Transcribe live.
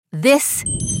This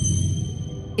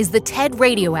is the TED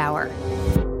Radio Hour.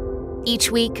 Each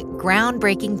week,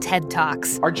 groundbreaking TED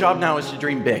Talks. Our job now is to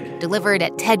dream big. Delivered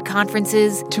at TED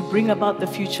conferences. To bring about the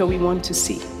future we want to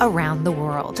see. Around the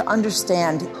world. To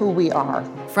understand who we are.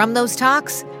 From those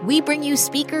talks, we bring you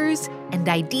speakers and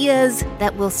ideas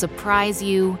that will surprise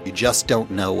you. You just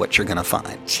don't know what you're going to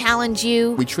find. Challenge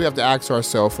you. We truly have to ask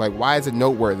ourselves, why is it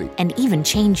noteworthy? And even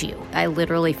change you. I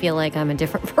literally feel like I'm a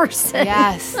different person.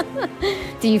 Yes.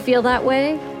 Do you feel that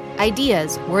way?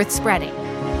 Ideas worth spreading.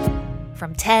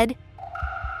 From TED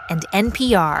and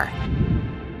NPR.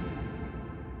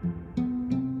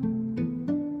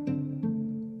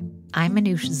 I'm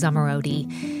Manoush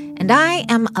Zomorodi, and I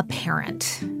am a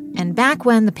parent. And back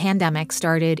when the pandemic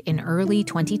started in early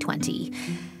 2020,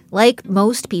 like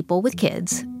most people with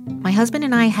kids, my husband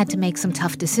and I had to make some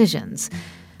tough decisions.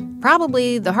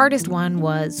 Probably the hardest one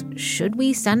was, should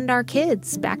we send our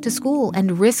kids back to school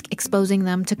and risk exposing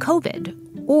them to COVID?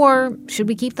 Or should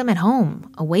we keep them at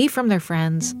home, away from their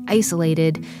friends,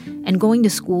 isolated, and going to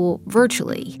school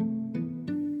virtually?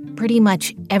 Pretty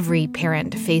much every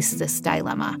parent faced this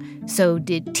dilemma. So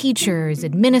did teachers,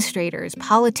 administrators,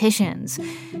 politicians.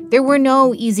 There were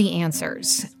no easy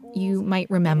answers. You might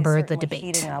remember the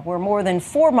debate. We're more than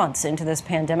 4 months into this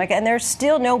pandemic, and there's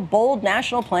still no bold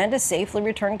national plan to safely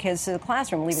return kids to the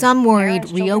classroom. Some worried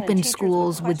reopened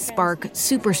schools would spark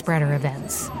super spreader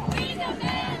events.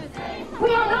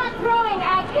 We are not throwing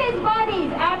our kids'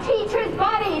 bodies, our teachers'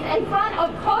 bodies in front of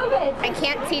COVID. I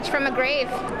can't teach from a grave.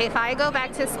 If I go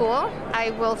back to school, I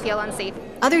will feel unsafe.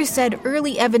 Others said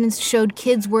early evidence showed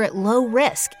kids were at low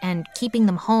risk and keeping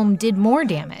them home did more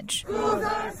damage.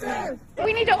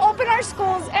 We need to open our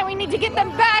schools and we need to get them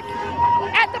back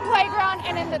at the playground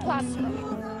and in the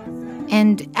classroom.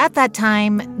 And at that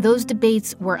time, those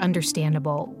debates were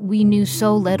understandable. We knew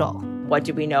so little. What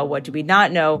did we know? What did we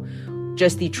not know?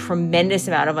 Just the tremendous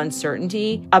amount of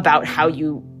uncertainty about how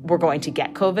you were going to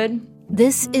get COVID.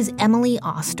 This is Emily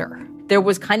Oster. There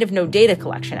was kind of no data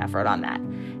collection effort on that.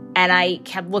 And I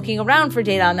kept looking around for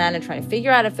data on that and trying to figure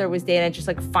out if there was data,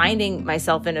 just finding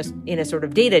myself in a sort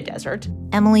of data desert.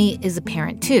 Emily is a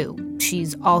parent too.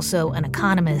 She's also an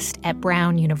economist at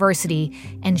Brown University,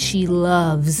 and she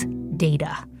loves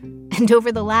data. And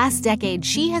over the last decade,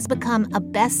 she has become a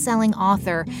best-selling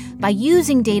author by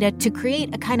using data to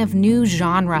create a kind of new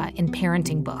genre in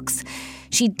parenting books.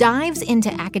 She dives into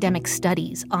academic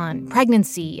studies on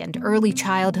pregnancy and early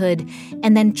childhood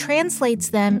and then translates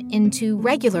them into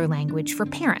regular language for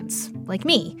parents, like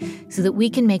me, so that we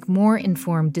can make more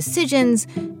informed decisions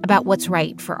about what's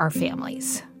right for our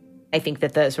families. I think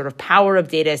that the sort of power of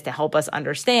data is to help us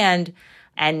understand.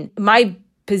 And my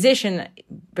position,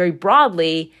 very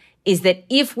broadly, is that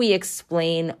if we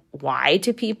explain why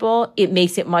to people, it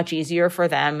makes it much easier for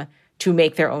them to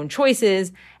make their own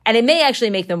choices. And it may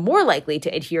actually make them more likely to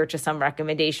adhere to some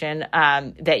recommendation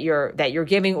that you're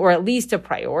giving, or at least to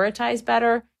prioritize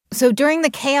better. So during the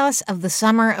chaos of the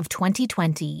summer of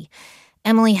 2020,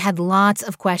 Emily had lots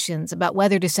of questions about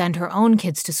whether to send her own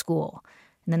kids to school.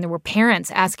 And then there were parents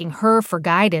asking her for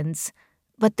guidance.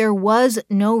 But there was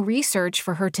no research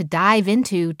for her to dive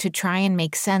into to try and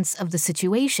make sense of the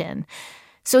situation.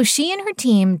 So she and her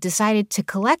team decided to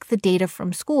collect the data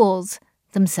from schools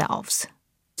themselves.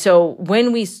 So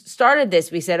when we started this,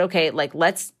 we said, okay,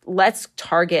 let's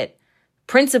target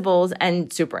principals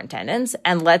and superintendents,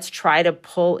 and let's try to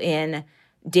pull in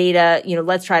data.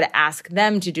 Let's try to ask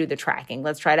them to do the tracking.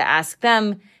 Let's try to ask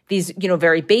them these,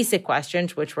 very basic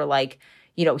questions, which were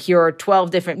here are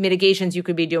 12 different mitigations you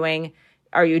could be doing.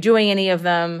 Are you doing any of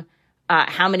them?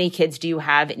 How many kids do you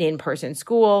have in in-person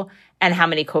school? And how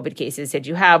many COVID cases did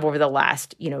you have over the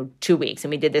last, 2 weeks?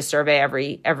 And we did this survey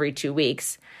every 2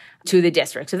 weeks to the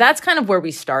district. So that's kind of where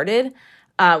we started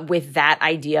with that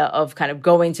idea of kind of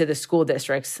going to the school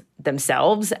districts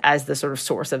themselves as the sort of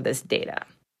source of this data.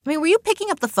 I mean, were you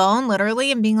picking up the phone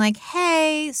literally and being like,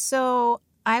 hey, so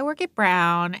I work at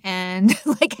Brown and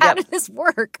how did this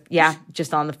work? Yeah,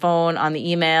 just on the phone, on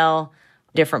the email,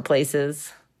 different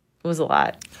places. It was a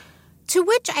lot. To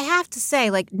which I have to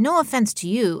say, no offense to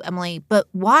you, Emily, but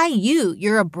why you?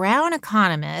 You're a Brown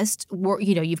economist.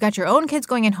 You've got your own kids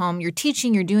going at home. You're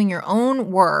teaching. You're doing your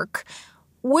own work.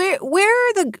 Where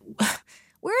are the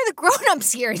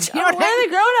grown-ups here? Where are the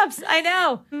grown-ups?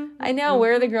 I know.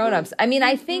 Where are the grown-ups? I mean,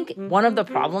 I think one of the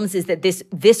problems is that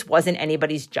this wasn't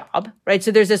anybody's job, right?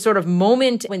 So there's a sort of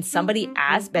moment when somebody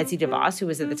asked Betsy DeVos, who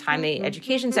was at the time the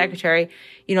education secretary,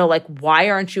 why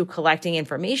aren't you collecting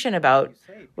information about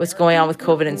what's going on with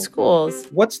COVID in schools?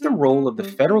 What's the role of the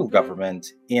federal government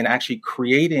in actually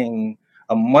creating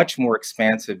a much more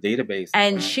expansive database?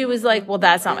 And she was like, well,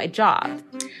 that's not my job.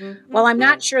 While I'm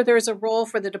not sure there's a role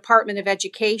for the Department of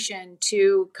Education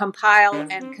to compile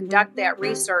and conduct that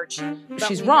research.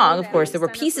 She's wrong. Of course, there were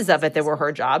pieces of it that were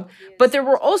her job, but there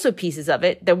were also pieces of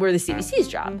it that were the CDC's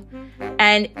job.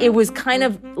 And it was kind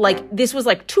of like, this was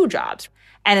like two jobs.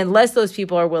 And unless those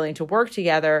people are willing to work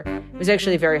together, it was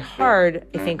actually very hard,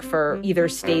 I think, for either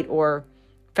state or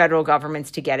federal governments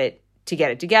to get it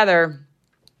together.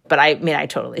 But I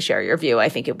totally share your view. I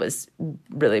think it was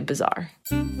really bizarre.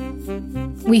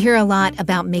 We hear a lot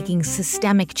about making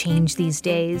systemic change these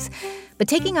days, but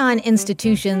taking on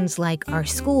institutions like our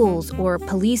schools or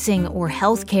policing or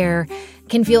healthcare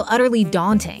can feel utterly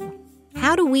daunting.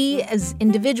 How do we, as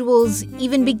individuals,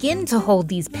 even begin to hold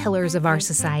these pillars of our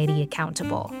society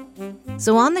accountable?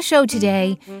 So on the show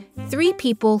today, 3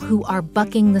 people who are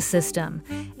bucking the system,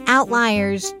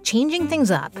 outliers changing things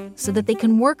up so that they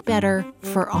can work better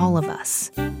for all of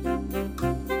us.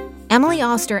 Emily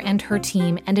Oster and her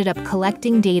team ended up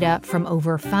collecting data from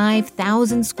over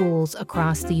 5,000 schools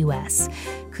across the U.S.,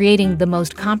 creating the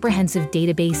most comprehensive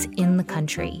database in the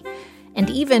country. And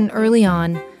even early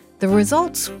on, the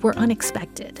results were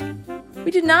unexpected. We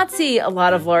did not see a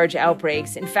lot of large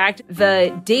outbreaks. In fact,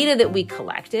 the data that we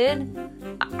collected,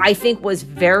 I think, was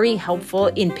very helpful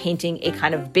in painting a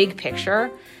kind of big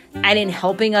picture and in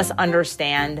helping us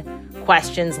understand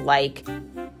questions like,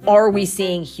 are we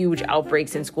seeing huge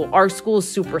outbreaks in school? Are schools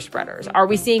super spreaders? Are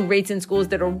we seeing rates in schools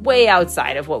that are way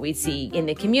outside of what we see in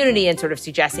the community? And sort of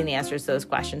suggesting the answers to those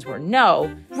questions were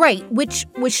no. Right, which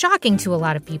was shocking to a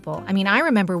lot of people. I mean, I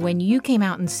remember when you came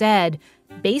out and said,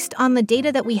 based on the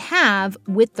data that we have,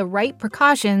 with the right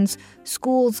precautions,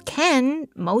 schools can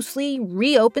mostly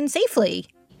reopen safely.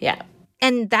 Yeah.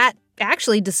 And that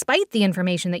actually, despite the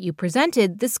information that you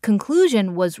presented, this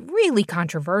conclusion was really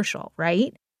controversial,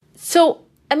 right? So,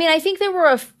 I mean, I think there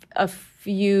were a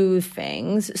few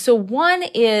things. So one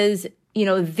is,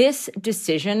 this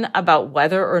decision about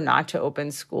whether or not to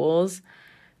open schools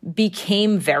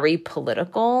became very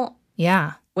political.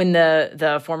 Yeah. When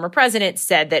the former president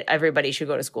said that everybody should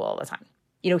go to school all the time.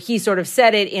 He sort of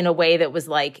said it in a way that was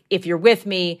like, if you're with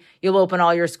me, you'll open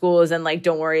all your schools and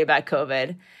don't worry about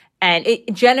COVID. And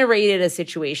it generated a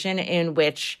situation in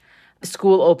which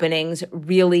school openings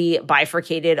really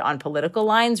bifurcated on political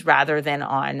lines rather than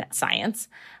on science.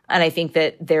 And I think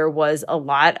that there was a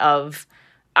lot of,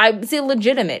 I would say,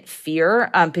 legitimate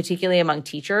fear, particularly among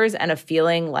teachers, and a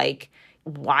feeling like,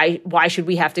 why should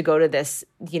we have to go to this,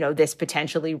 this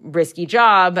potentially risky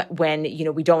job when,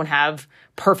 we don't have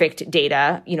perfect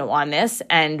data, on this.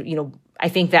 And, I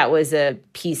think that was a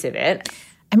piece of it.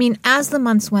 I mean, as the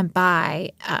months went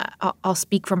by, I'll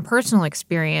speak from personal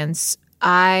experience.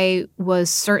 I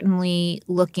was certainly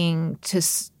looking to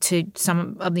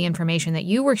some of the information that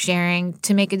you were sharing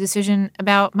to make a decision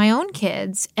about my own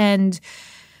kids. And,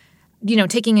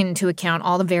 taking into account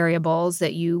all the variables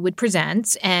that you would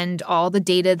present and all the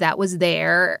data that was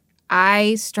there,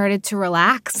 I started to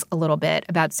relax a little bit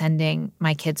about sending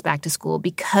my kids back to school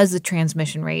because the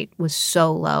transmission rate was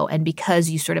so low and because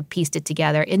you sort of pieced it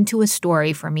together into a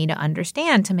story for me to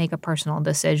understand to make a personal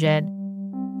decision.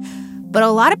 But a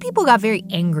lot of people got very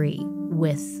angry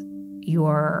with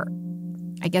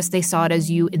I guess they saw it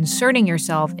as you inserting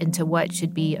yourself into what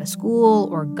should be a school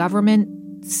or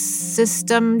government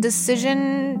system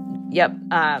decision. Yep.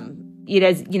 It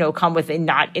has, come with a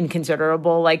not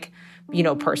inconsiderable,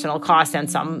 personal cost on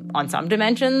some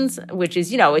dimensions, which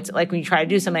is, it's like when you try to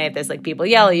do something like this, people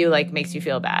yell at you, makes you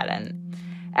feel bad.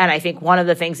 And I think one of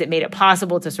the things that made it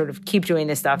possible to sort of keep doing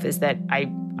this stuff is that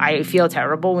I feel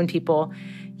terrible when people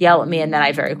yell at me, and then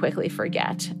I very quickly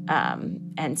forget.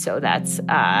 And so that's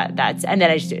and then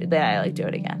I do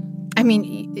it again. I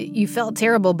mean, you felt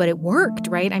terrible, but it worked,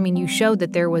 right? I mean, you showed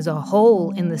that there was a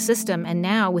hole in the system, and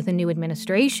now with a new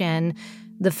administration,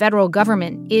 the federal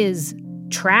government is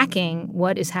tracking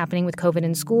what is happening with COVID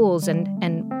in schools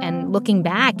and looking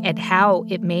back at how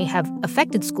it may have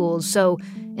affected schools. So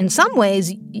in some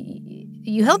ways,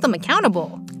 you held them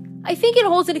accountable. I think it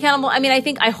holds it accountable. I mean,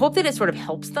 I hope that it sort of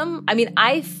helps them. I mean,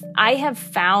 I have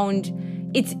found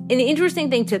it's an interesting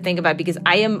thing to think about because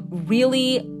I am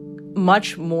really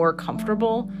much more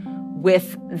comfortable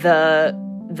with the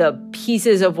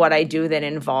pieces of what I do that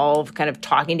involve kind of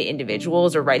talking to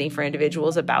individuals or writing for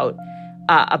individuals about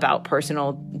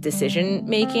personal decision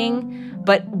making.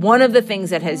 But one of the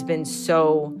things that has been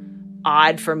so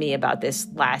odd for me about this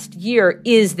last year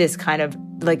is this kind of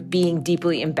being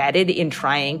deeply embedded in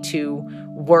trying to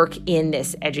work in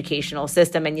this educational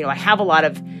system. And, I have a lot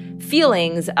of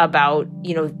feelings about,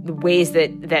 the ways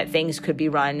that things could be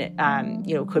run,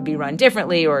 could be run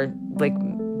differently, or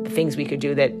things we could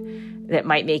do that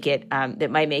might make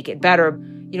it better.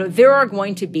 there are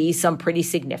going to be some pretty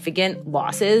significant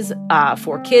losses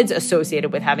for kids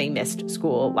associated with having missed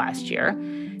school last year.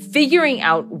 Figuring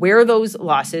out where those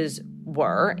losses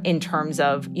were in terms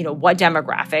of, what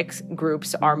demographics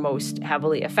groups are most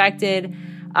heavily affected,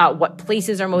 what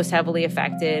places are most heavily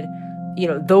affected,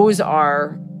 those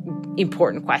are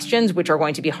important questions, which are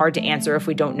going to be hard to answer if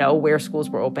we don't know where schools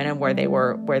were open and where they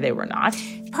were not.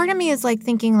 Part of me is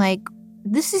thinking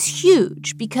this is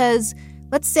huge because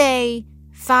let's say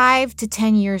 5 to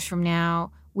 10 years from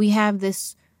now, we have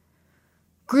this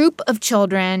group of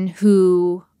children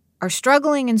who are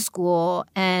struggling in school,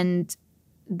 and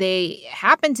they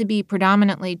happen to be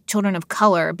predominantly children of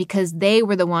color because they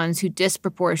were the ones who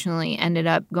disproportionately ended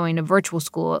up going to virtual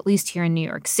school, at least here in New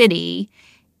York City.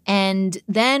 And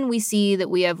then we see that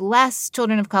we have less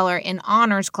children of color in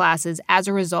honors classes as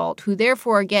a result, who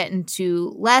therefore get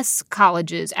into less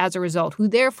colleges as a result, who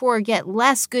therefore get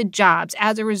less good jobs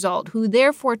as a result, who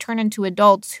therefore turn into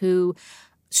adults who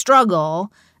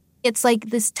struggle. It's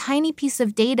this tiny piece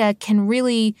of data can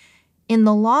really, in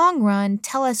the long run,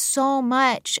 tell us so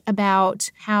much about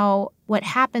how what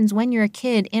happens when you're a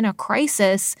kid in a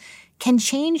crisis can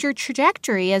change your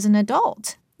trajectory as an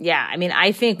adult. Yeah,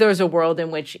 I think there's a world in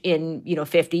which in,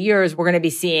 50 years, we're going to be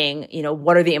seeing,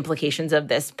 what are the implications of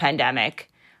this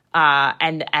pandemic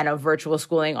and of virtual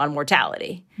schooling on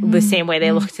mortality, the same way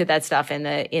they looked at that stuff in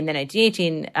the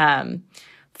 1918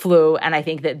 flu. And I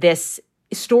think that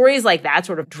stories like that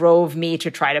sort of drove me to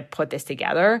try to put this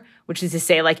together, which is to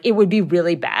say, it would be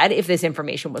really bad if this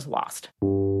information was lost.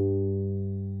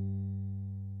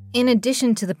 In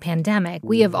addition to the pandemic,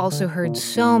 we have also heard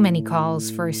so many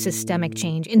calls for systemic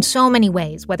change in so many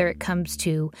ways, whether it comes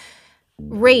to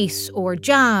race or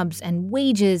jobs and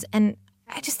wages. And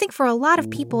I just think for a lot of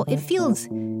people, it feels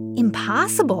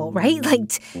impossible,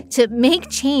 right? To make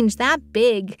change that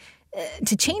big,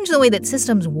 to change the way that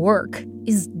systems work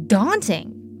is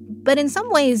daunting. But in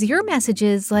some ways, your message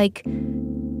is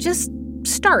just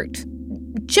start.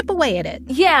 Chip away at it.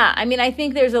 Yeah. I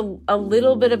think there's a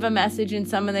little bit of a message in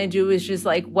some of they do is just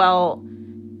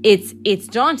it's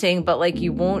daunting, but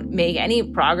you won't make any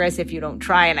progress if you don't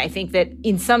try. And I think that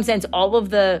in some sense, all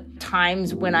of the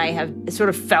times when I have sort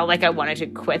of felt like I wanted to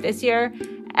quit this year,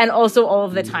 and also all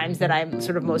of the times that I'm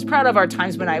sort of most proud of are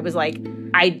times when I was I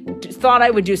thought I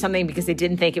would do something because I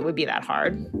didn't think it would be that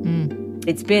hard.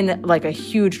 It's been a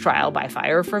huge trial by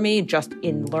fire for me, just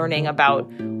in learning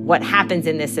about what happens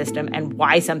in this system and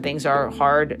why some things are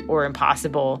hard or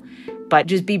impossible. But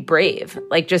just be brave.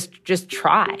 Just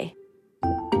try.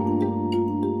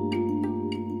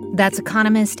 That's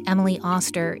economist Emily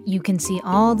Oster. You can see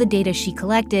all the data she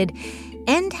collected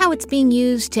and how it's being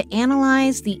used to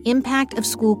analyze the impact of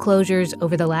school closures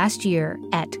over the last year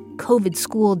at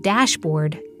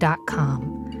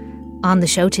covidschooldashboard.com. On the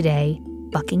show today,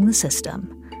 Bucking the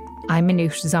System. I'm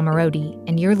Manoush Zomorodi,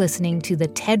 and you're listening to the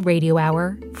TED Radio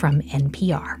Hour from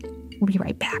NPR. We'll be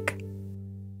right back.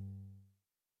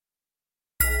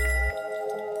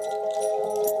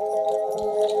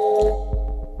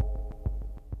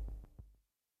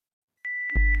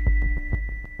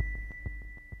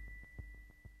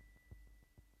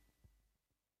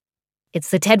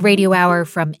 It's the TED Radio Hour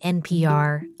from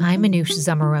NPR. I'm Manoush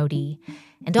Zomorodi.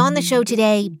 And on the show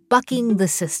today, Bucking the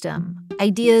System,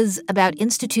 ideas about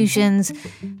institutions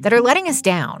that are letting us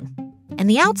down and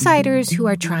the outsiders who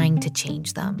are trying to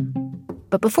change them.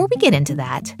 But before we get into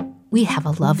that, we have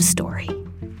a love story.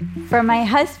 For my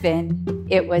husband,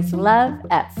 it was love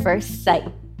at first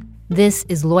sight. This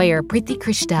is lawyer Priti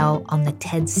Krishtel on the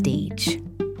TED stage.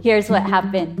 Here's what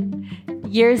happened.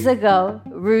 Years ago,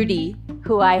 Rudy,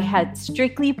 who I had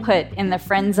strictly put in the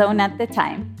friend zone at the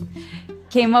time,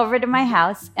 came over to my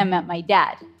house and met my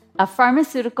dad, a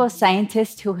pharmaceutical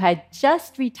scientist who had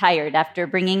just retired after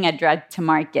bringing a drug to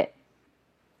market.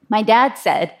 My dad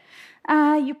said,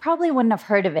 you probably wouldn't have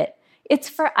heard of it. It's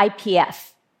for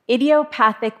IPF,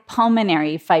 idiopathic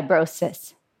pulmonary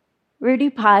fibrosis. Rudy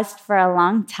paused for a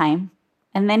long time,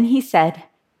 and then he said,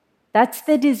 that's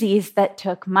the disease that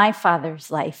took my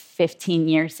father's life 15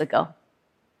 years ago.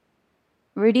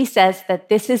 Rudy says that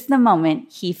this is the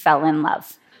moment he fell in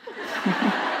love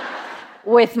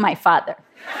with my father.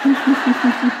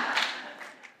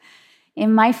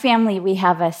 In my family, we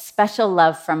have a special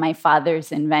love for my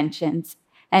father's inventions,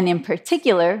 and in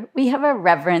particular, we have a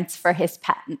reverence for his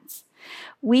patents.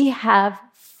 We have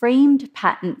framed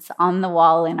patents on the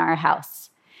wall in our house.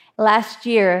 Last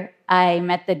year, I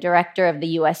met the director of the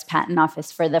U.S. Patent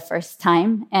Office for the first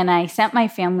time, and I sent my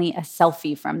family a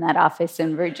selfie from that office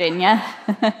in Virginia.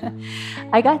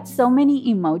 I got so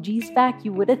many emojis back,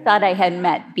 you would have thought I had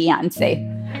met Beyoncé.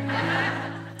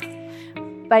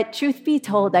 But truth be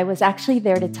told, I was actually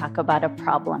there to talk about a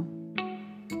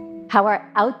problem. How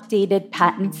our outdated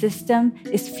patent system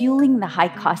is fueling the high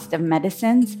cost of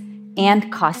medicines and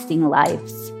costing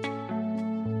lives.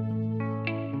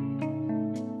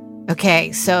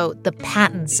 Okay, so the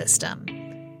patent system.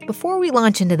 Before we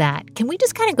launch into that, can we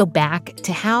just kind of go back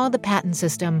to how the patent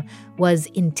system was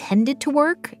intended to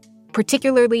work,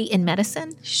 particularly in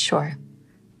medicine? Sure.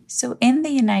 So in the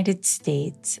United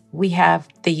States, we have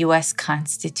the U.S.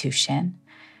 Constitution,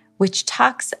 which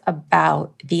talks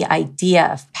about the idea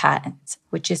of patents,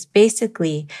 which is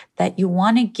basically that you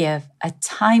want to give a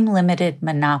time-limited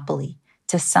monopoly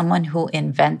to someone who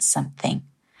invents something,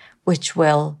 which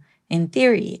will, in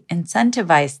theory,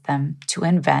 incentivize them to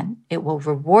invent. It will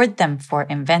reward them for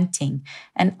inventing,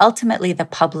 and ultimately the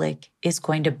public is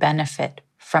going to benefit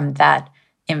from that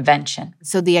invention.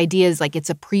 So the idea is like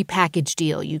it's a prepackaged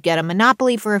deal. You get a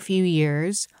monopoly for a few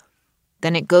years,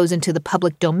 then it goes into the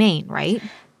public domain, right?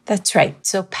 That's right.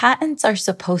 So patents are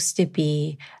supposed to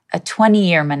be a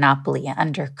 20-year monopoly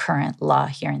under current law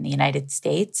here in the United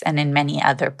States and in many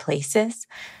other places,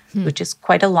 which is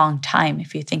quite a long time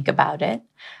if you think about it,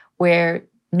 where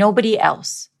nobody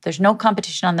else, there's no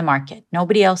competition on the market.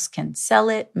 Nobody else can sell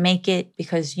it, make it,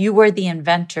 because you were the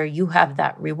inventor, you have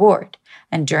that reward.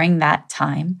 And during that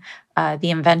time,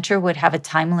 the inventor would have a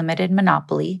time-limited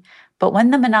monopoly. But when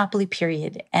the monopoly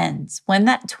period ends, when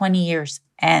that 20 years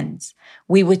ends,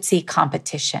 we would see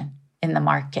competition in the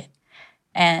market.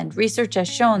 And research has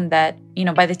shown that,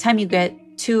 by the time you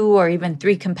get 2 or even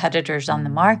 3 competitors on the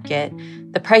market,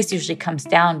 the price usually comes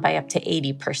down by up to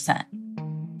 80%.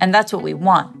 And that's what we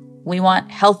want. We want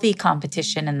healthy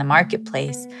competition in the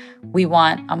marketplace. We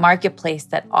want a marketplace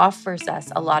that offers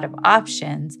us a lot of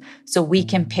options so we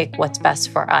can pick what's best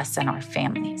for us and our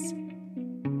families.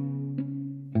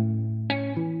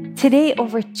 Today,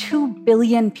 over 2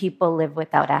 billion people live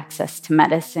without access to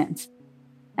medicines.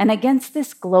 And against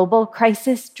this global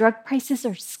crisis, drug prices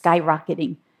are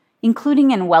skyrocketing, including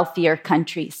in wealthier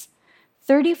countries.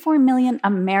 34 million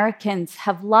Americans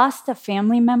have lost a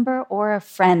family member or a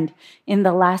friend in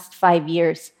the last 5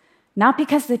 years, not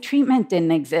because the treatment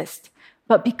didn't exist,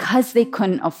 but because they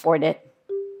couldn't afford it.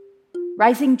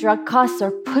 Rising drug costs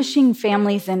are pushing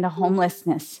families into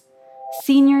homelessness,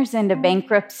 seniors into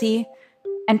bankruptcy,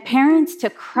 and parents to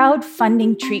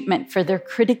crowdfunding treatment for their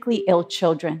critically ill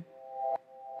children.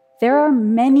 There are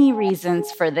many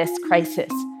reasons for this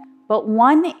crisis, but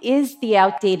one is the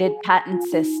outdated patent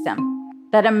system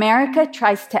that America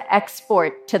tries to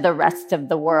export to the rest of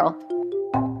the world.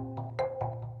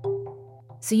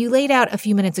 So you laid out a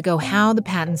few minutes ago how the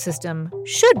patent system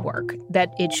should work,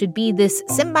 that it should be this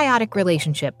symbiotic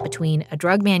relationship between a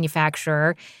drug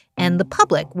manufacturer and the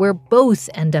public, where both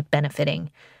end up benefiting.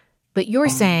 But you're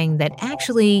saying that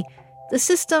actually the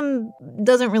system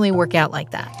doesn't really work out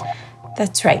like that.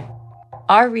 That's right.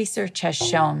 Our research has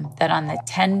shown that on the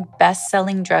 10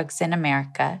 best-selling drugs in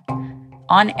America,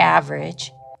 on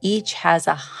average, each has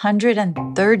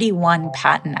 131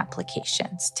 patent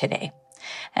applications today.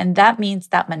 And that means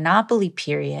that monopoly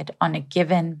period on a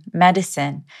given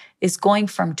medicine is going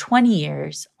from 20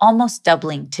 years, almost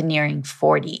doubling to nearing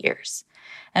 40 years.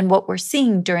 And what we're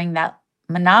seeing during that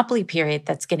monopoly period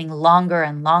that's getting longer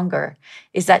and longer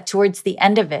is that towards the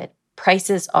end of it,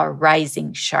 prices are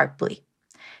rising sharply.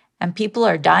 And people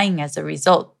are dying as a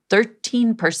result.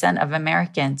 13% of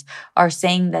Americans are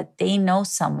saying that they know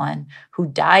someone who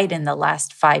died in the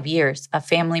last 5 years, a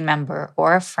family member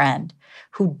or a friend,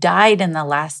 who died in the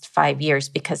last 5 years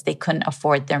because they couldn't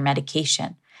afford their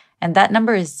medication. And that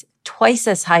number is twice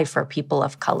as high for people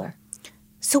of color.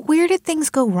 So where did things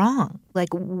go wrong?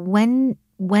 Like when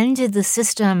did the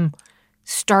system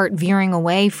start veering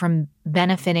away from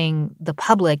benefiting the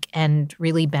public and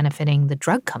really benefiting the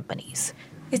drug companies?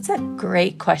 It's a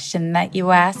great question that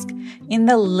you ask. In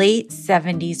the late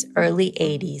 70s, early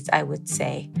 80s, I would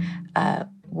say,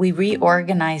 we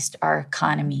reorganized our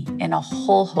economy in a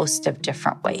whole host of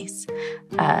different ways.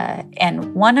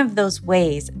 And one of those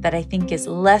ways that I think is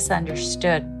less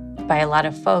understood by a lot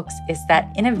of folks is that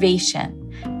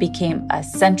innovation became a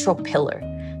central pillar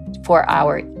for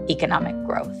our economic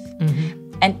growth.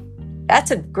 Mm-hmm. And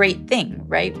that's a great thing,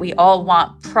 right? We all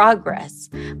want progress.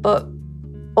 But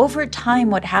over time,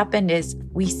 what happened is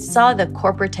we saw the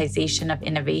corporatization of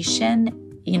innovation.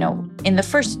 In the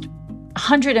first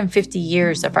 150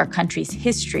 years of our country's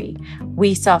history,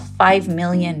 we saw 5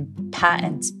 million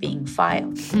patents being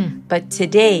filed. But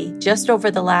today, just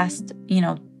over the last,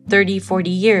 30, 40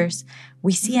 years,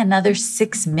 we see another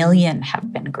 6 million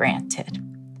have been granted.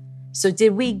 So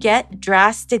did we get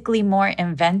drastically more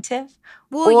inventive?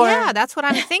 Well, yeah, that's what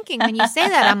I'm thinking. When you say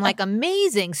that, I'm like,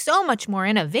 amazing, so much more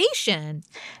innovation.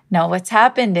 No, what's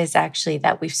happened is actually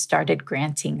that we've started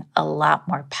granting a lot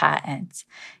more patents.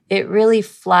 It really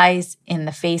flies in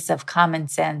the face of common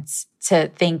sense to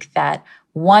think that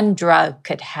one drug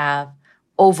could have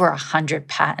over 100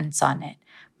 patents on it.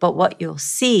 But what you'll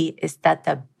see is that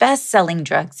the best-selling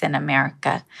drugs in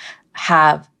America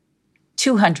have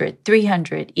 200,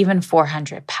 300, even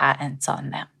 400 patents on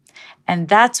them. And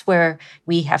that's where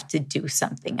we have to do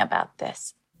something about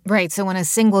this. Right. So when a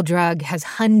single drug has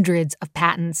hundreds of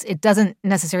patents, it doesn't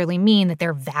necessarily mean that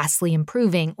they're vastly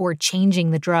improving or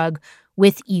changing the drug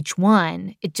with each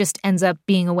one. It just ends up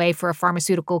being a way for a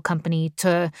pharmaceutical company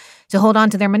to hold on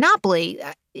to their monopoly.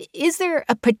 Is there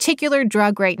a particular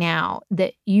drug right now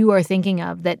that you are thinking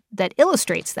of that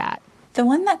illustrates that? The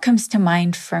one that comes to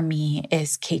mind for me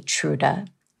is Keytruda.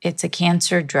 It's a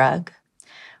cancer drug.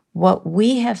 What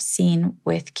we have seen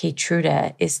with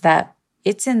Keytruda is that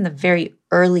it's in the very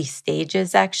early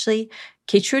stages, actually.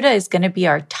 Keytruda is going to be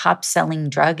our top-selling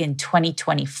drug in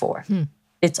 2024.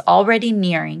 It's already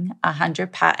nearing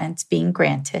 100 patents being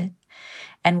granted.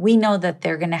 And we know that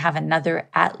they're going to have another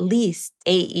at least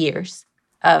 8 years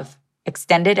of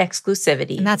extended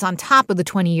exclusivity. And that's on top of the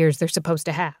 20 years they're supposed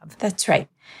to have. That's right.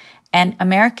 And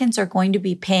Americans are going to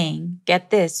be paying, get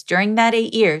this, during that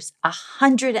 8 years,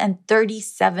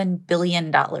 $137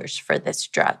 billion for this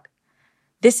drug.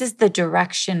 This is the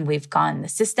direction we've gone. The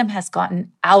system has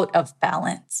gotten out of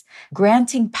balance.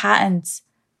 Granting patents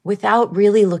without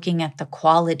really looking at the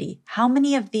quality. How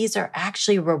many of these are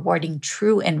actually rewarding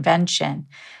true invention?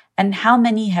 And how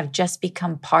many have just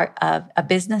become part of a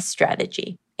business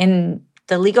strategy? In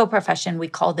the legal profession, we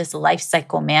call this life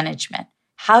cycle management.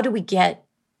 How do we get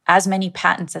as many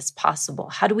patents as possible?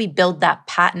 How do we build that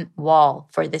patent wall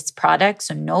for this product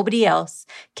so nobody else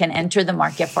can enter the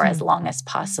market for as long as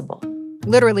possible?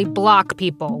 Literally block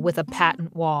people with a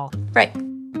patent wall. Right.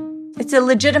 It's a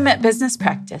legitimate business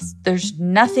practice. There's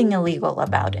nothing illegal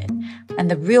about it.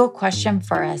 And the real question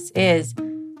for us is,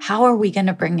 how are we going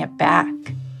to bring it back?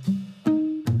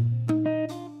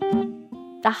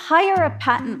 The higher a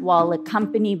patent wall a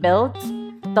company builds,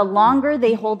 the longer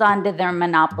they hold on to their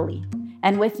monopoly.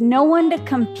 And with no one to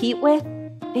compete with,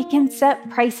 they can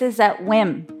set prices at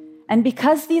whim. And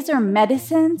because these are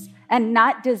medicines and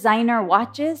not designer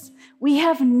watches, we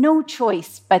have no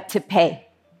choice but to pay.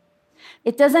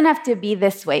 It doesn't have to be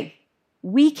this way.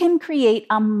 We can create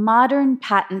a modern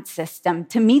patent system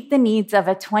to meet the needs of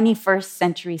a 21st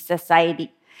century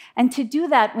society. And to do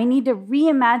that, we need to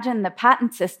reimagine the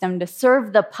patent system to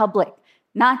serve the public,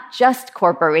 not just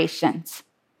corporations.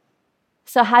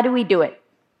 So how do we do it?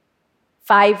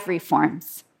 5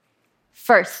 reforms.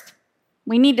 First,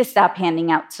 we need to stop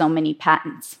handing out so many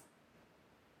patents.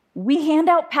 We hand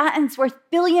out patents worth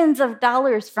billions of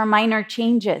dollars for minor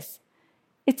changes.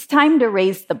 It's time to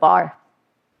raise the bar.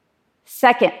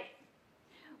 Second,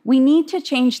 we need to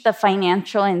change the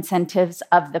financial incentives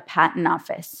of the Patent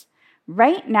Office.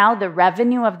 Right now, the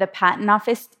revenue of the Patent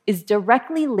Office is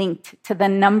directly linked to the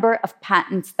number of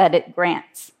patents that it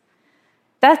grants.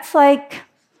 That's like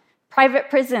private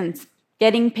prisons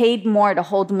getting paid more to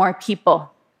hold more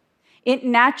people. It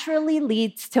naturally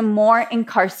leads to more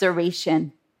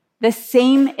incarceration. The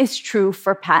same is true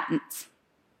for patents.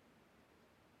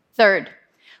 Third,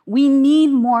 we need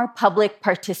more public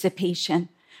participation.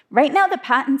 Right now, the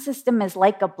patent system is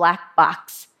like a black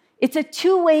box. It's a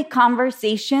two-way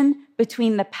conversation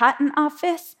between the Patent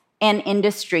Office and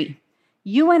industry.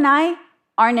 You and I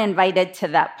aren't invited to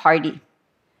that party.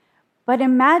 But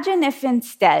imagine if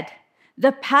instead,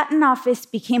 the Patent Office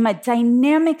became a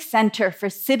dynamic center for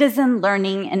citizen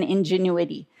learning and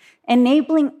ingenuity,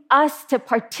 enabling us to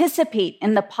participate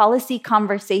in the policy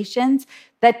conversations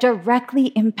that directly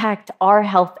impact our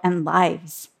health and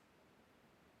lives.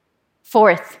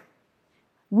 Fourth,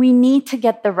 we need to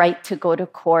get the right to go to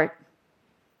court.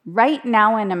 Right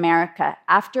now in America,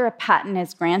 after a patent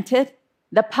is granted,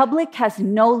 the public has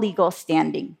no legal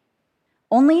standing.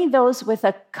 Only those with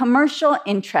a commercial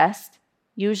interest,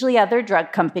 usually other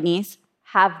drug companies,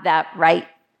 have that right.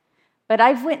 But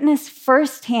I've witnessed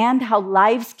firsthand how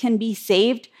lives can be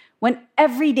saved when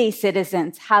everyday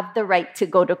citizens have the right to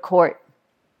go to court.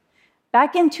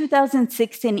 Back in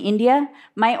 2006 in India,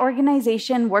 my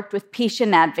organization worked with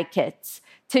patient advocates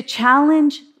to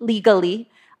challenge legally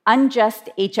unjust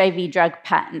HIV drug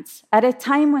patents at a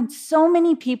time when so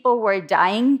many people were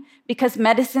dying because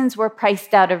medicines were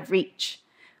priced out of reach.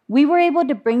 We were able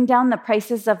to bring down the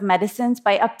prices of medicines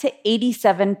by up to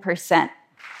 87%.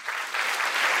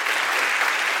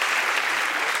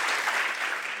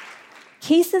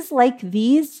 Cases like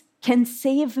these can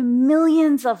save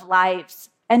millions of lives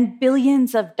and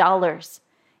billions of dollars.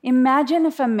 Imagine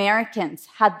if Americans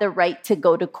had the right to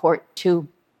go to court too.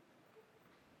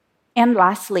 And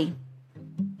lastly,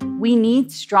 we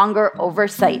need stronger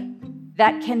oversight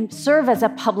that can serve as a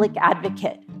public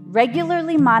advocate,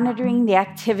 regularly monitoring the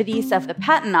activities of the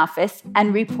Patent Office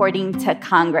and reporting to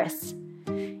Congress.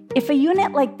 If a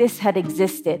unit like this had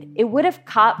existed, it would have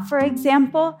caught, for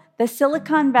example, the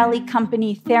Silicon Valley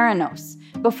company Theranos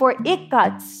before it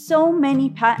got so many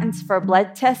patents for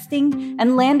blood testing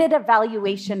and landed a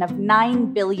valuation of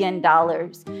 $9 billion,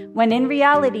 when in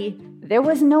reality, there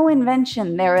was no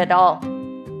invention there at all.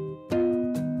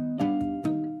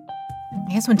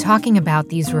 I guess when talking about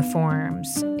these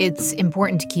reforms, it's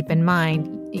important to keep in mind,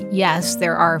 yes,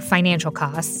 there are financial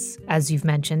costs, as you've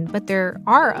mentioned, but there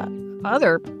are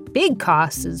other big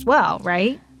costs as well,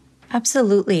 right?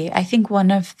 Absolutely. I think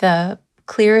one of the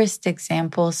clearest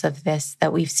examples of this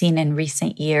that we've seen in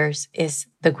recent years is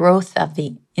the growth of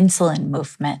the insulin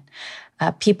movement.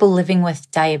 People living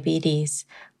with diabetes,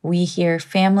 we hear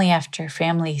family after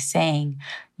family saying,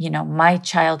 my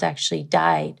child actually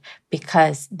died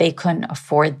because they couldn't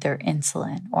afford their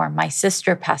insulin, or my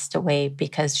sister passed away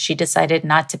because she decided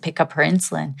not to pick up her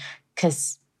insulin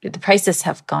because the prices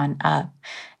have gone up.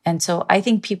 And so I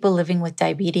think people living with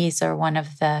diabetes are one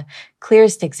of the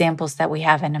clearest examples that we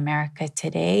have in America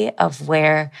today of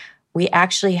where we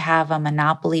actually have a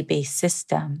monopoly-based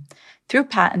system through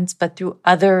patents, but through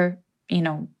other,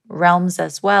 realms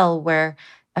as well, where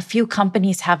a few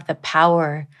companies have the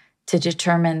power to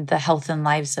determine the health and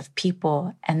lives of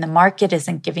people, and the market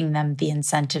isn't giving them the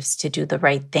incentives to do the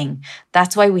right thing.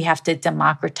 That's why we have to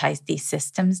democratize these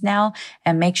systems now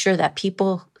and make sure that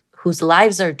people whose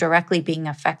lives are directly being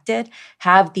affected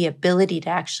have the ability to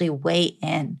actually weigh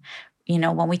in.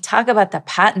 When we talk about the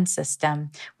patent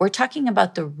system, we're talking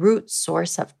about the root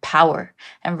source of power.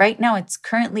 And right now it's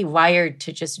currently wired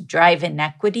to just drive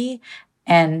inequity.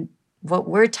 And what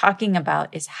we're talking about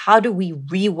is how do we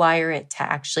rewire it to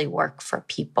actually work for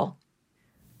people?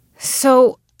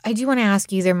 So I do want to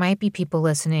ask you, there might be people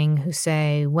listening who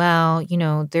say, well,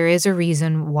 there is a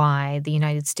reason why the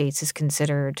United States is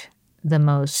considered the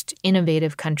most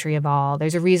innovative country of all.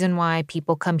 There's a reason why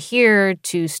people come here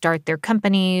to start their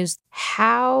companies.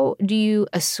 How do you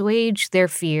assuage their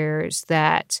fears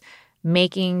that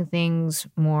making things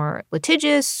more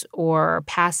litigious or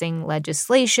passing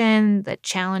legislation that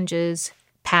challenges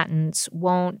patents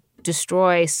won't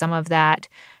destroy some of that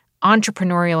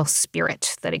entrepreneurial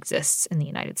spirit that exists in the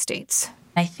United States?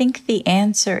 I think the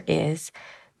answer is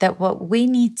that what we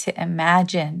need to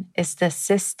imagine is the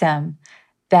system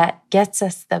that gets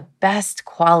us the best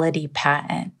quality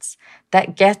patents,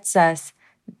 that gets us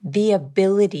the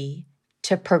ability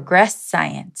to progress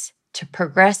science, to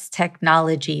progress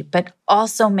technology, but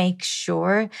also make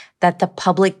sure that the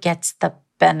public gets the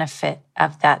benefit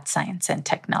of that science and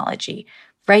technology.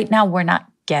 Right now, we're not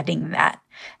getting that.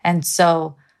 And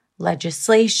so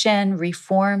legislation,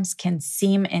 reforms can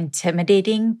seem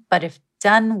intimidating, but if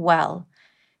done well,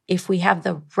 if we have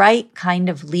the right kind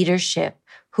of leadership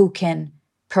who can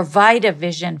provide a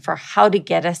vision for how to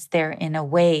get us there in a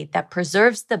way that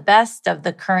preserves the best of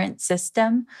the current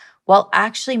system while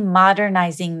actually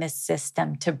modernizing this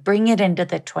system to bring it into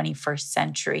the 21st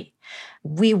century,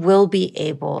 we will be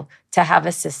able to have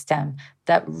a system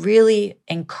that really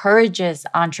encourages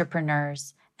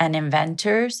entrepreneurs and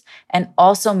inventors and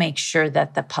also makes sure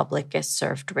that the public is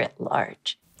served writ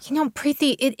large.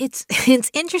 Preeti,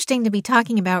 it's interesting to be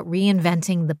talking about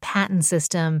reinventing the patent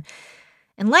system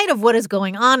in light of what is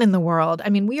going on in the world. I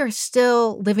mean, we are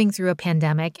still living through a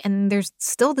pandemic, and there's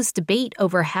still this debate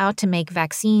over how to make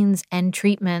vaccines and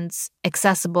treatments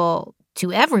accessible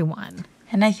to everyone.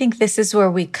 And I think this is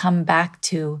where we come back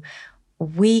to,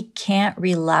 we can't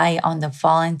rely on the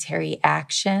voluntary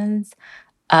actions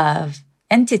of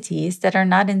entities that are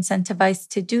not incentivized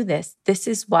to do this. This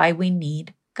is why we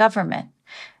need government.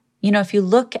 If you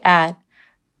look at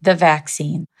the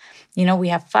vaccine, we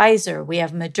have Pfizer, we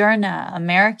have Moderna.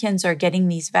 Americans are getting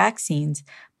these vaccines,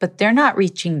 but they're not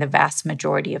reaching the vast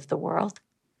majority of the world.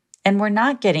 And we're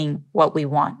not getting what we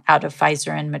want out of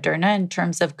Pfizer and Moderna in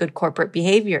terms of good corporate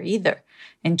behavior either,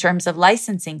 in terms of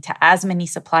licensing to as many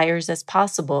suppliers as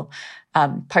possible,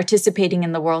 participating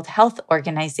in the World Health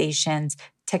Organization's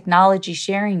technology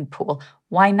sharing pool.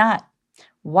 Why not?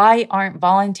 Why aren't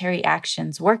voluntary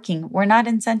actions working? We're not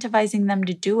incentivizing them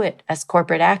to do it as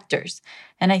corporate actors.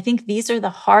 And I think these are the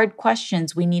hard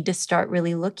questions we need to start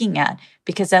really looking at,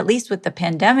 because at least with the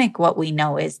pandemic, what we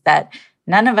know is that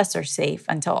none of us are safe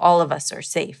until all of us are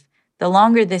safe. The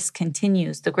longer this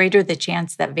continues, the greater the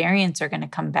chance that variants are going to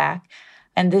come back.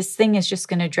 And this thing is just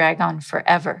going to drag on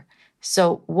forever.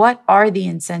 So what are the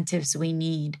incentives we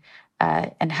need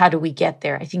and how do we get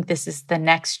there? I think this is the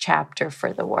next chapter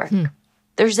for the work.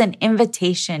 There's an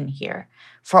invitation here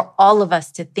for all of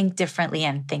us to think differently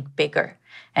and think bigger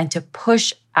and to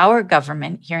push our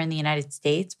government here in the United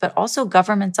States, but also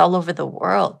governments all over the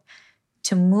world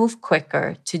to move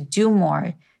quicker, to do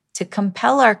more, to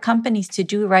compel our companies to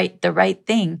do the right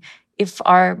thing if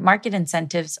our market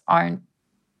incentives aren't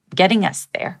getting us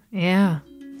there. Yeah.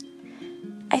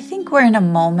 I think we're in a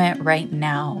moment right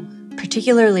now,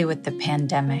 particularly with the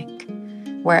pandemic,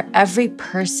 where every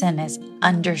person is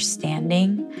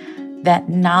understanding that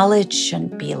knowledge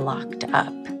shouldn't be locked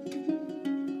up.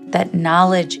 That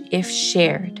knowledge, if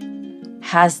shared,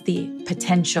 has the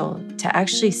potential to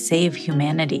actually save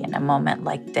humanity in a moment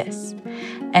like this.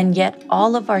 And yet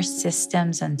all of our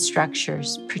systems and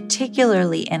structures,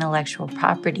 particularly intellectual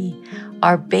property,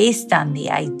 are based on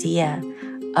the idea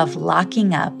of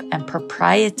locking up and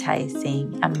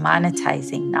proprietizing and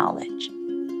monetizing knowledge.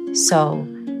 So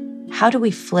how do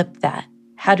we flip that?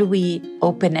 How do we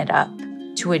open it up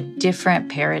to a different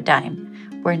paradigm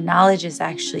where knowledge is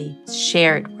actually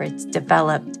shared, where it's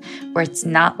developed, where it's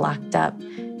not locked up,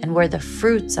 and where the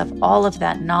fruits of all of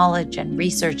that knowledge and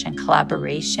research and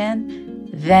collaboration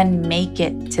then make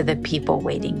it to the people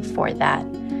waiting for that,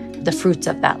 the fruits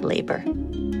of that labor.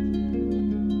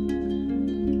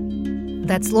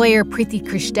 That's lawyer Priti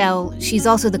Krishtel. She's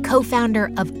also the co-founder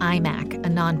of IMAC, a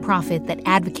nonprofit that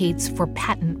advocates for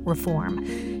patent reform.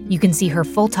 You can see her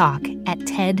full talk at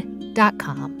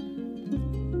TED.com.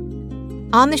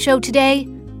 On the show today,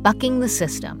 Bucking the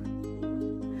System.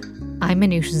 I'm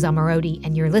Manoush Zomorodi,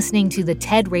 and you're listening to the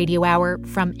TED Radio Hour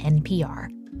from NPR.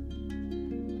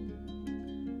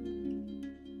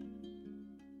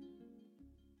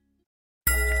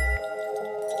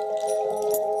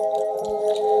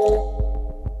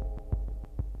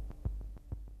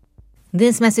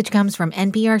 This message comes from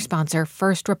NPR sponsor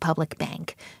First Republic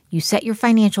Bank. You set your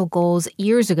financial goals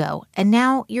years ago, and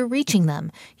now you're reaching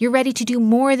them. You're ready to do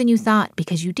more than you thought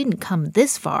because you didn't come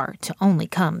this far to only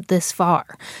come this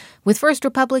far. With First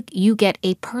Republic, you get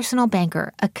a personal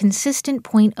banker, a consistent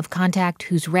point of contact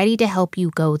who's ready to help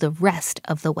you go the rest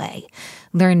of the way.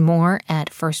 Learn more at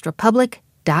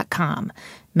firstrepublic.com.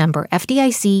 Member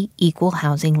FDIC, Equal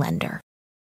Housing Lender.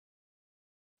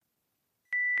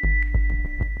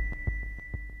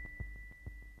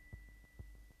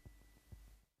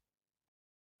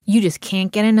 You just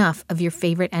can't get enough of your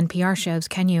favorite NPR shows,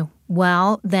 can you?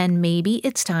 Well, then maybe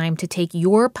it's time to take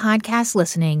your podcast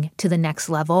listening to the next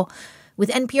level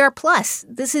with NPR Plus.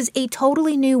 This is a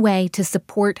totally new way to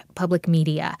support public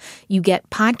media. You get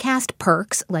podcast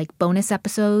perks like bonus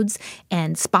episodes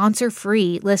and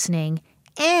sponsor-free listening,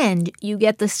 and you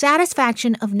get the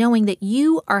satisfaction of knowing that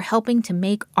you are helping to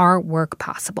make our work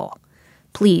possible.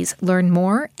 Please learn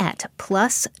more at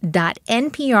plus.npr.org.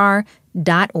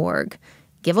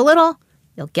 Give a little,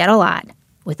 you'll get a lot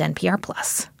with NPR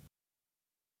Plus.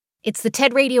 It's the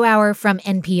TED Radio Hour from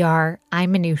NPR.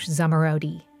 I'm Manoush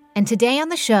Zomorodi. And today on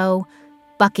the show,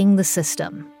 bucking the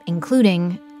system,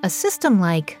 including a system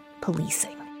like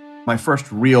policing. My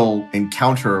first real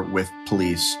encounter with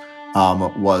police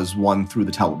was one through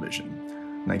the television.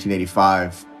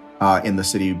 1985, in the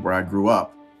city where I grew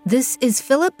up. This is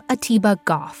Philip Atiba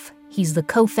Goff. He's the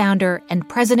co-founder and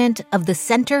president of the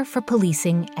Center for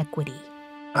Policing Equity.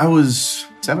 I was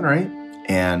 7 or 8,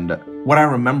 and what I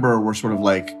remember were sort of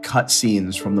like cut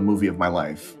scenes from the movie of my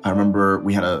life. I remember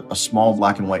we had a small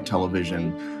black and white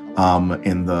television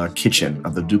in the kitchen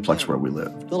of the duplex where we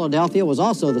lived. Philadelphia was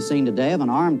also the scene today of an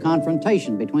armed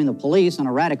confrontation between the police and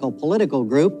a radical political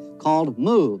group called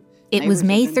MOVE. It was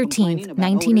May 13th,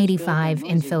 1985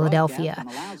 in Philadelphia,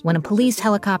 when a police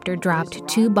helicopter dropped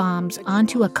 2 bombs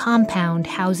onto a compound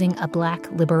housing a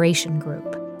Black liberation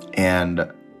group.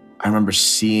 And I remember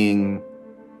seeing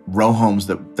row homes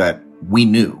that we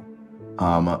knew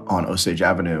on Osage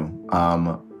Avenue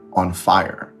on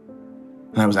fire.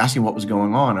 And I was asking what was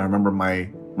going on. I remember my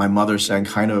mother saying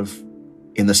kind of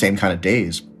in the same kind of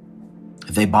days,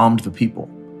 they bombed the people.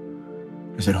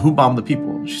 I said, who bombed the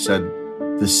people? She said,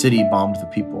 the city bombed the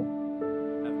people.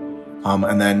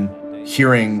 And then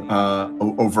hearing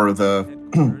over the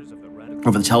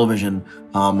television,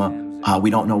 we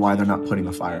don't know why they're not putting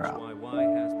the fire out.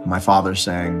 My father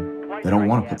saying they don't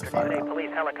want to put the fire out. A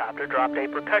police helicopter dropped a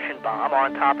percussion bomb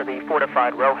on top of the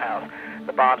fortified row house.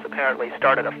 The bombs apparently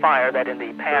started a fire that in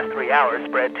the past 3 hours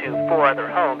spread to 4 other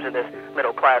homes in this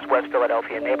middle-class West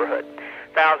Philadelphia neighborhood.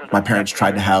 My parents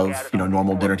tried to have,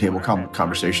 normal dinner table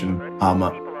conversation,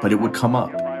 but it would come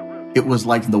up. It was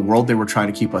like the world they were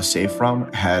trying to keep us safe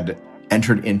from had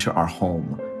entered into our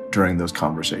home during those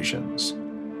conversations.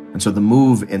 And so the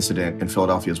MOVE incident in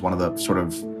Philadelphia is one of the sort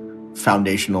of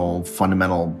foundational,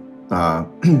 fundamental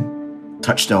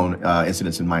touchstone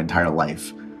incidents in my entire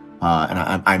life.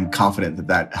 And I'm confident that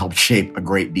that helped shape a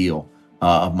great deal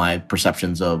of my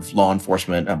perceptions of law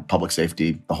enforcement and public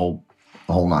safety, the whole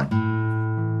nine.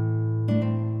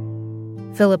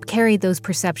 Philip carried those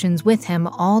perceptions with him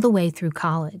all the way through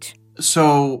college.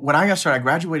 So when I got started, I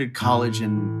graduated college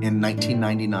in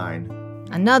 1999.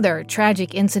 Another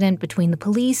tragic incident between the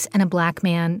police and a black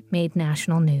man made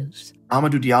national news.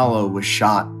 Amadou Diallo was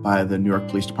shot by the New York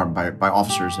Police Department, by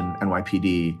officers in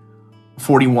NYPD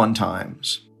 41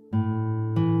 times.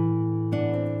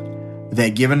 They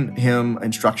had given him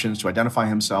instructions to identify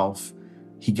himself.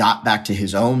 He got back to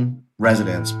his own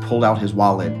residence, pulled out his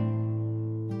wallet.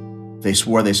 They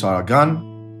swore they saw a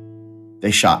gun.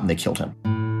 They shot and they killed him.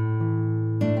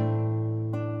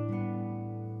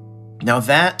 Now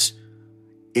that,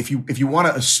 if you want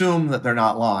to assume that they're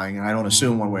not lying, and I don't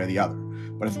assume one way or the other,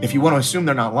 but if you want to assume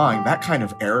they're not lying, that kind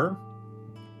of error,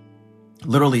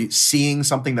 literally seeing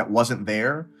something that wasn't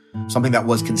there, something that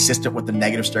was consistent with the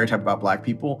negative stereotype about black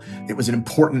people, it was an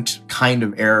important kind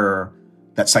of error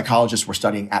that psychologists were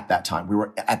studying at that time. We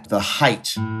were at the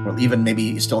height, or even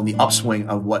maybe still in the upswing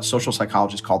of what social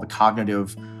psychologists call the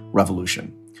cognitive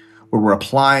revolution, where we're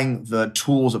applying the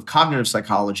tools of cognitive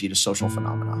psychology to social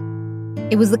phenomena.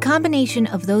 It was the combination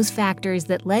of those factors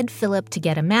that led Philip to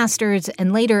get a master's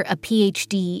and later a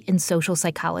PhD in social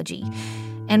psychology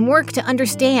and work to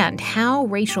understand how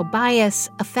racial bias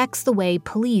affects the way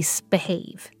police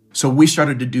behave. So we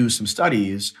started to do some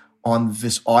studies on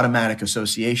this automatic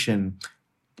association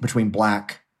between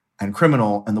black and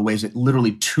criminal and the ways it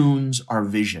literally tunes our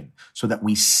vision so that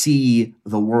we see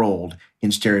the world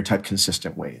in stereotype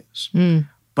consistent ways.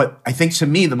 But I think to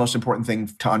me, the most important thing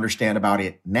to understand about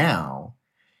it now,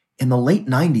 in the late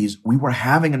 90s, we were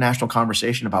having a national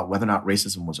conversation about whether or not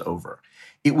racism was over.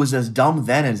 It was as dumb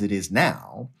then as it is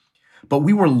now, but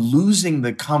we were losing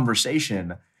the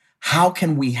conversation. How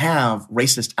can we have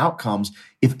racist outcomes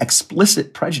if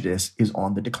explicit prejudice is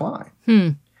on the decline?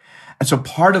 And so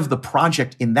part of the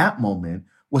project in that moment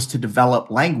was to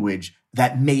develop language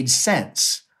that made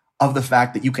sense of the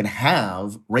fact that you can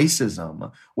have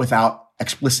racism without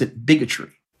explicit bigotry.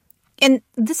 And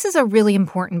this is a really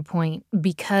important point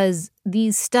because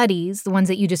these studies, the ones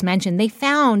that you just mentioned, they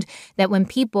found that when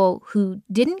people who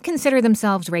didn't consider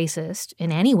themselves racist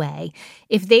in any way,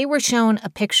 if they were shown a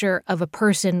picture of a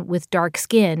person with dark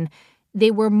skin,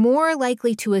 they were more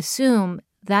likely to assume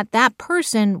that that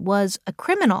person was a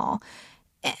criminal.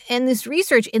 And this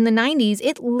research in the 90s,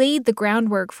 it laid the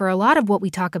groundwork for a lot of what we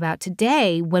talk about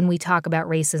today when we talk about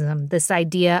racism, this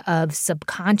idea of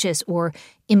subconscious or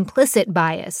implicit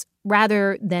bias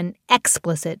rather than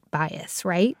explicit bias,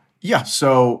 right? Yeah.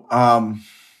 So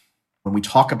when we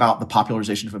talk about the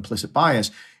popularization of implicit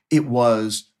bias, it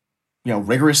was,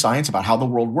 rigorous science about how the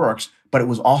world works, but it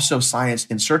was also science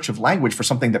in search of language for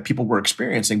something that people were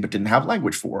experiencing but didn't have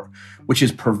language for, which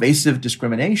is pervasive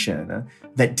discrimination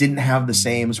that didn't have the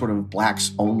same sort of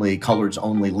blacks only, coloreds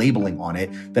only labeling on it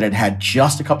that it had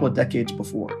just a couple of decades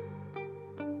before.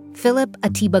 Philip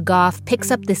Atiba Goff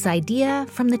picks up this idea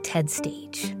from the TED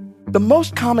stage. The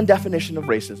most common definition of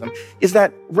racism is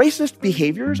that racist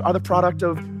behaviors are the product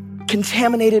of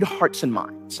contaminated hearts and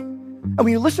minds. And when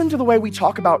you listen to the way we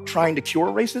talk about trying to cure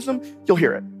racism, you'll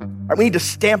hear it. Right? We need to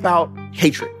stamp out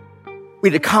hatred.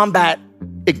 We need to combat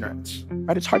ignorance.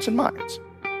 Right? It's hearts and minds.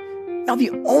 Now,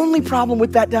 the only problem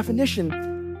with that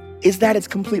definition is that it's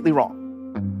completely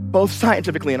wrong, both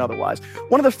scientifically and otherwise.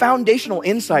 One of the foundational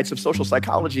insights of social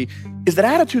psychology is that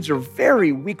attitudes are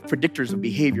very weak predictors of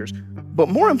behaviors. But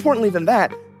more importantly than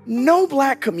that, no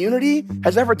black community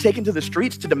has ever taken to the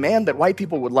streets to demand that white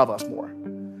people would love us more.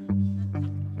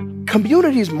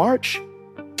 Communities march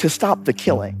to stop the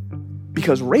killing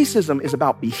because racism is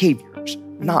about behaviors,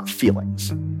 not feelings.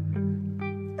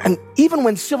 And even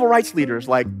when civil rights leaders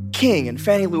like King and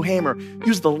Fannie Lou Hamer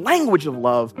used the language of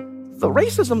love, the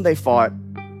racism they fought,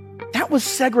 that was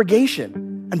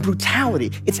segregation and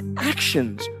brutality. It's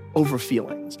actions over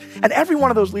feelings. And every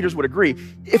one of those leaders would agree,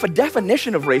 if a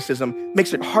definition of racism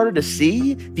makes it harder to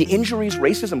see the injuries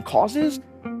racism causes,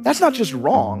 that's not just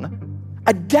wrong.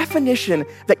 A definition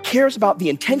that cares about the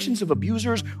intentions of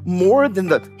abusers more than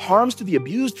the harms to the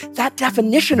abused, that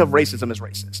definition of racism is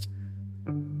racist.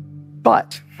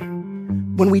 But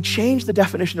when we change the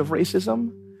definition of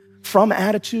racism from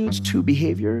attitudes to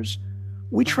behaviors,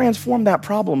 we transform that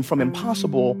problem from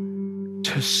impossible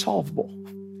to solvable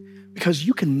because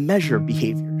you can measure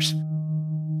behaviors.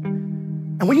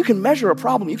 And when you can measure a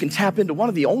problem, you can tap into one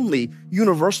of the only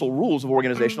universal rules of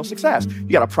organizational success. You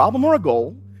got a problem or a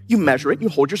goal, you measure it, and you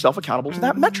hold yourself accountable to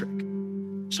that metric.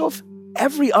 So if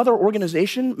every other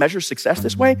organization measures success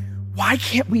this way, why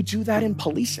can't we do that in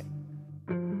policing?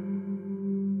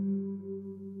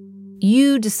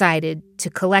 You decided to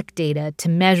collect data to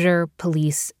measure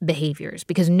police behaviors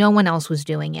because no one else was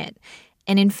doing it.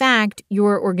 And in fact,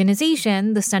 your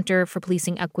organization, the Center for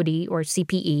Policing Equity, or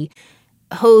CPE,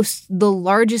 hosts the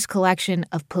largest collection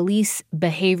of police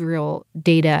behavioral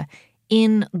data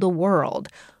in the world.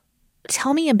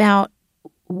 Tell me about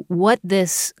what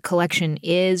this collection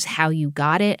is, how you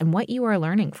got it, and what you are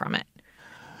learning from it.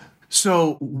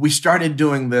 So we started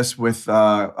doing this with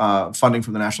funding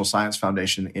from the National Science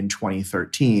Foundation in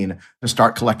 2013 to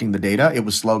start collecting the data. It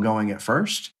was slow going at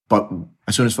first, but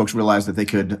as soon as folks realized that they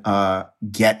could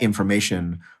get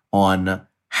information on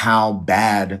how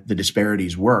bad the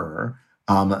disparities were,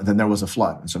 then there was a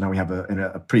flood. And so now we have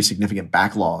a pretty significant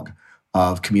backlog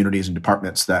of communities and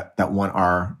departments that want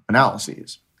our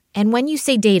analyses. And when you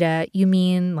say data, you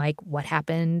mean like what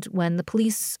happened when the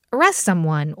police arrest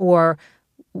someone, or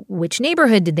which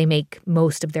neighborhood did they make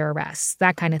most of their arrests,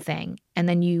 that kind of thing. And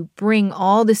then you bring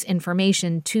all this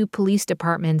information to police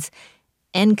departments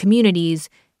and communities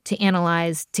to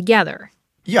analyze together.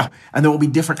 Yeah, and there will be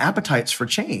different appetites for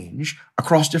change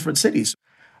across different cities.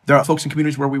 There are folks in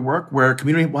communities where we work where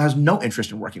community has no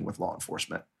interest in working with law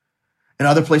enforcement. And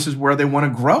other places where they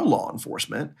want to grow law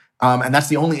enforcement, and that's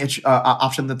the only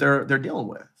option that they're dealing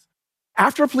with.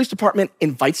 After a police department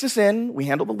invites us in, we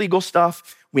handle the legal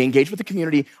stuff, we engage with the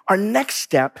community, our next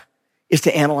step is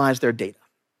to analyze their data.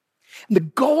 And the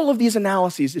goal of these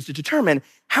analyses is to determine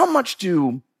how much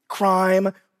do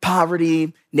crime,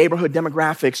 poverty, neighborhood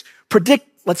demographics predict,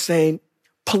 let's say,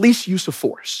 police use of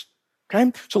force.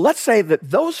 Okay? So let's say that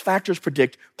those factors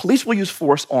predict police will use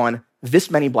force on this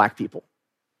many Black people.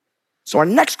 So our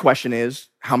next question is,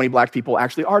 how many Black people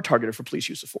actually are targeted for police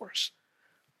use of force?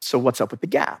 So what's up with the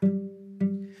gap?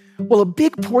 Well, a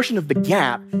big portion of the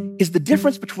gap is the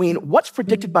difference between what's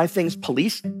predicted by things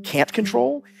police can't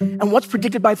control and what's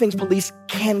predicted by things police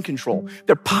can control,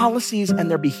 their policies and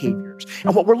their behaviors.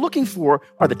 And what we're looking for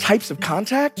are the types of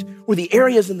contact or the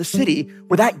areas in the city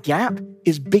where that gap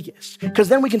is biggest. Because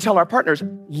then we can tell our partners,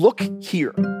 look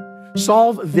here,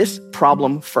 solve this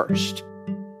problem first.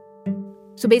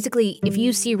 So basically, if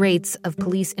you see rates of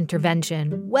police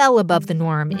intervention well above the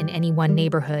norm in any one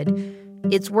neighborhood,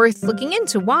 it's worth looking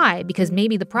into why, because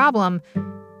maybe the problem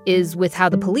is with how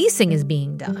the policing is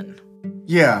being done.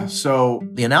 Yeah, so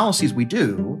the analyses we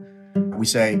do, we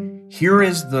say, here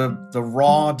is the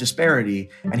raw disparity,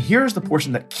 and here's the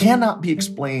portion that cannot be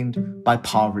explained by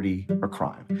poverty or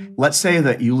crime. Let's say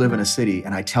that you live in a city,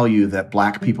 and I tell you that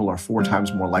Black people are 4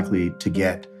 times more likely to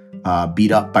get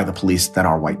beat up by the police than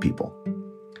are white people.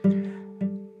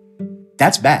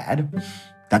 That's bad.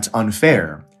 That's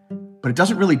unfair. But it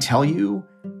doesn't really tell you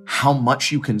how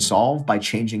much you can solve by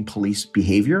changing police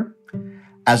behavior,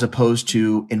 as opposed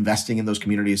to investing in those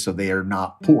communities so they are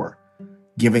not poor,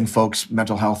 giving folks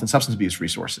mental health and substance abuse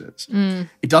resources.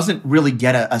 It doesn't really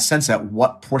get a sense at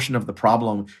what portion of the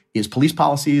problem is police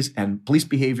policies and police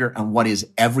behavior and what is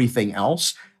everything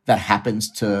else that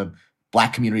happens to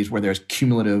Black communities where there's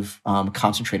cumulative,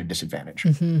 concentrated disadvantage.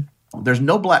 Mm-hmm. There's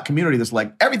no Black community that's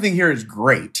like, everything here is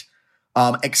great,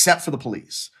 except for the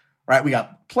police. Right? We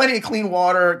got plenty of clean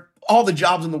water, all the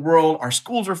jobs in the world, our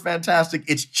schools are fantastic.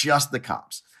 It's just the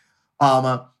cops.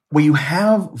 When you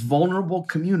have vulnerable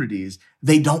communities,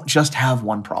 they don't just have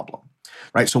one problem,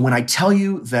 right? So when I tell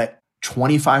you that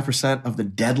 25% of the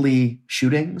deadly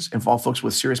shootings involve folks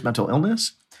with serious mental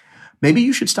illness, maybe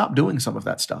you should stop doing some of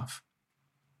that stuff.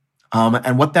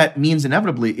 And what that means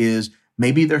inevitably is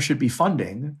maybe there should be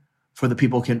funding for the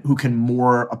people who can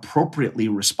more appropriately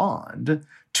respond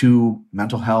to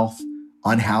mental health,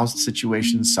 unhoused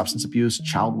situations, substance abuse,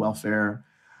 child welfare.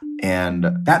 And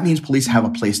that means police have a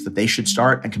place that they should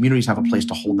start, and communities have a place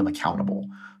to hold them accountable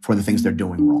for the things they're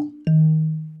doing wrong.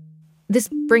 This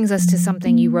brings us to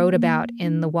something you wrote about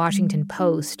in the Washington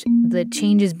Post, the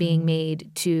changes being made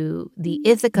to the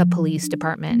Ithaca Police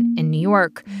Department in New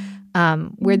York,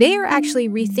 where they are actually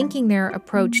rethinking their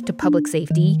approach to public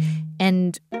safety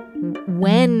and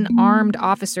when armed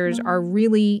officers are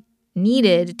really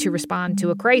needed to respond to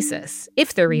a crisis,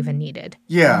 if they're even needed.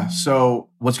 Yeah, so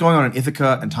what's going on in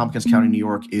Ithaca and Tompkins County, New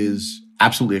York is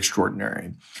absolutely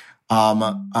extraordinary.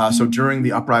 So during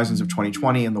the uprisings of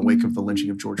 2020 in the wake of the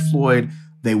lynching of George Floyd,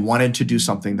 they wanted to do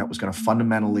something that was going to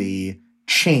fundamentally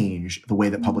change the way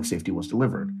that public safety was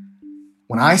delivered.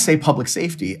 When I say public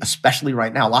safety, especially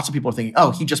right now, lots of people are thinking,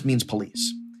 oh, he just means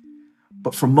police.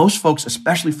 But for most folks,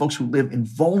 especially folks who live in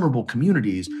vulnerable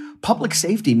communities, public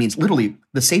safety means literally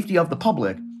the safety of the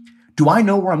public. Do I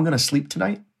know where I'm going to sleep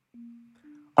tonight?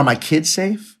 Are my kids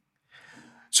safe?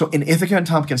 So in Ithaca and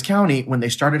Tompkins County, when they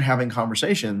started having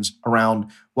conversations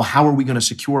around, well, how are we going to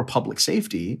secure public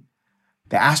safety?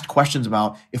 They asked questions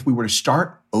about if we were to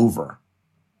start over,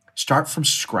 start from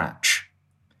scratch,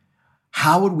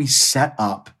 how would we set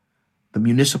up the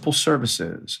municipal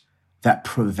services that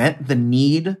prevent the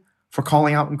need for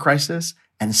calling out in crisis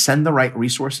and send the right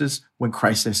resources when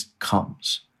crisis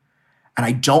comes? And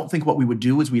I don't think what we would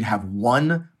do is we'd have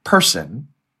one person,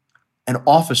 an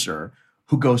officer,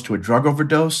 who goes to a drug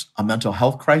overdose, a mental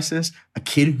health crisis, a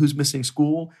kid who's missing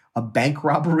school, a bank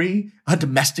robbery, a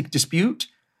domestic dispute.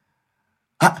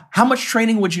 How much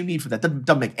training would you need for that? That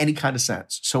doesn't make any kind of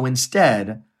sense. So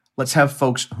instead, let's have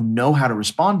folks who know how to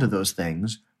respond to those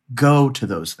things go to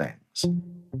those things.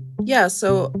 Yeah,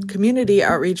 so community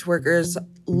outreach workers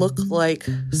look like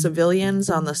civilians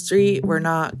on the street. We're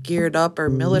not geared up or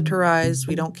militarized.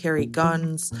 We don't carry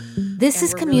guns. This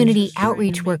is community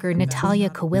outreach worker Natalia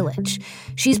Kowilich.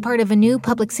 She's part of a new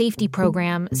public safety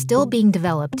program still being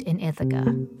developed in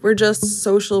Ithaca. We're just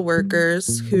social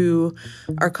workers who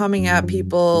are coming at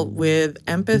people with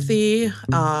empathy,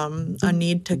 a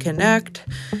need to connect,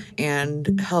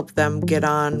 and help them get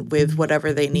on with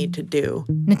whatever they need to do.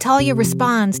 Natalia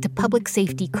responds to public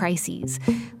safety crises,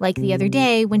 like the other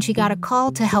day when she got a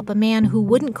call to help a man who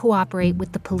wouldn't cooperate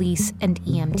with the police and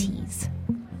EMTs.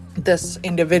 This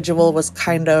individual was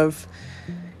kind of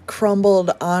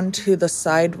crumbled onto the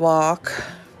sidewalk,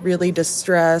 really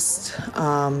distressed,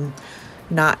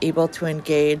 not able to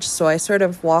engage. So I sort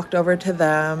of walked over to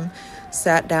them,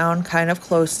 sat down kind of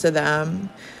close to them,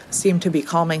 seemed to be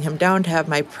calming him down to have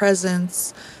my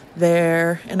presence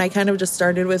there. And I kind of just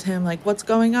started with him, like, what's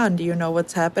going on? Do you know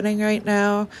what's happening right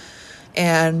now?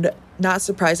 And not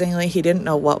surprisingly, he didn't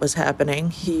know what was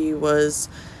happening. He was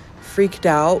freaked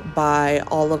out by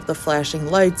all of the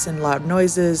flashing lights and loud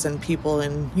noises and people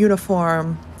in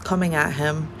uniform coming at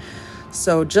him.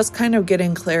 So just kind of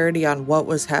getting clarity on what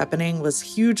was happening was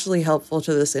hugely helpful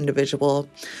to this individual.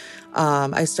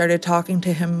 I started talking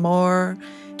to him more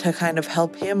to kind of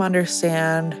help him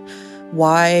understand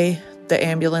why the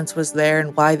ambulance was there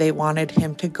and why they wanted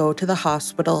him to go to the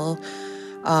hospital.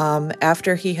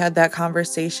 After he had that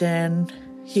conversation,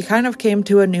 he kind of came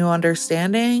to a new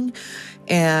understanding,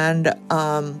 and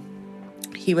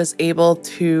he was able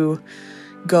to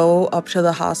go up to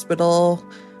the hospital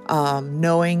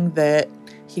knowing that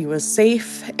he was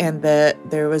safe and that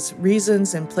there was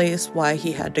reasons in place why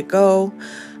he had to go.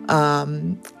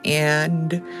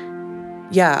 And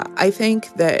yeah, I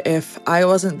think that if I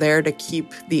wasn't there to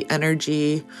keep the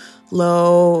energy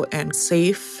low and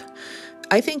safe,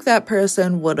 I think that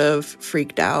person would have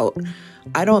freaked out.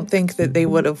 I don't think that they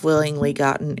would have willingly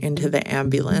gotten into the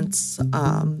ambulance.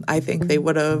 I think they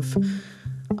would have,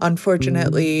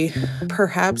 unfortunately,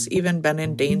 perhaps even been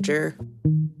in danger.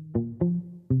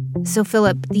 So,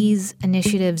 Philip, these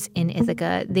initiatives in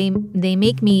Ithaca, they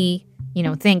make me,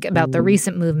 think about the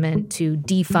recent movement to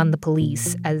defund the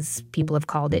police, as people have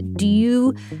called it. Do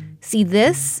you see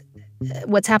this,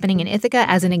 what's happening in Ithaca,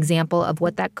 as an example of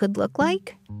what that could look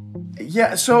like?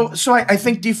 Yeah, so I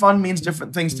think defund means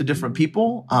different things to different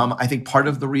people. I think part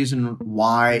of the reason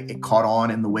why it caught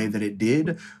on in the way that it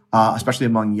did, especially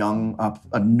among young,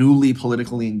 newly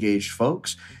politically engaged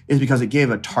folks, is because it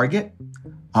gave a target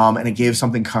and it gave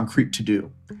something concrete to do.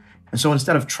 And so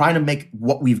instead of trying to make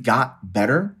what we've got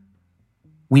better,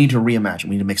 we need to reimagine.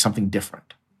 We need to make something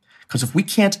different. Because if we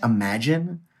can't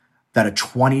imagine that a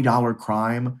 $20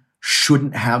 crime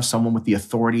shouldn't have someone with the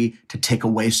authority to take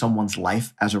away someone's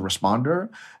life as a responder,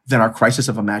 then our crisis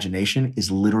of imagination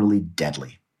is literally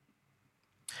deadly.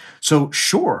 So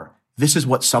sure, this is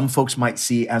what some folks might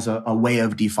see as a way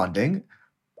of defunding.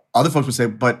 Other folks would say,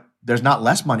 but there's not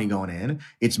less money going in,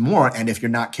 it's more. And if you're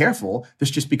not careful,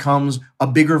 this just becomes a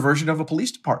bigger version of a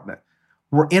police department.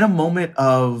 We're in a moment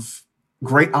of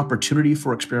great opportunity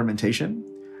for experimentation.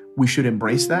 We should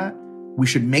embrace that. We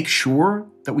should make sure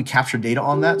that we capture data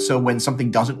on that. So when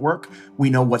something doesn't work, we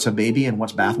know what's a baby and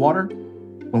what's bathwater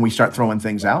when we start throwing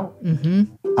things out. Mm-hmm.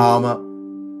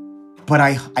 But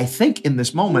I think in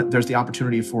this moment, there's the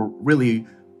opportunity for really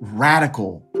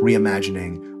radical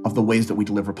reimagining of the ways that we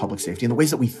deliver public safety and the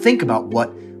ways that we think about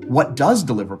what does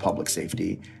deliver public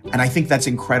safety. And I think that's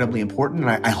incredibly important.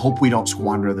 And I hope we don't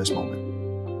squander this moment.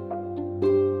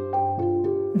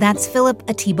 That's Philip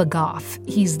Atiba Goff.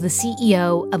 He's the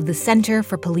CEO of the Center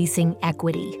for Policing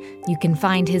Equity. You can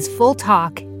find his full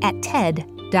talk at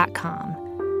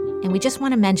TED.com. And we just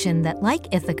want to mention that,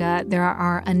 like Ithaca, there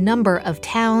are a number of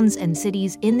towns and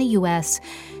cities in the U.S.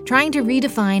 trying to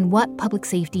redefine what public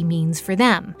safety means for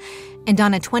them. And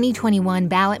on a 2021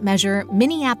 ballot measure,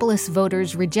 Minneapolis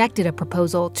voters rejected a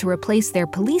proposal to replace their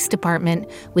police department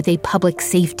with a public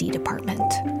safety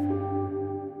department.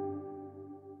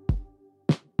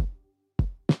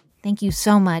 Thank you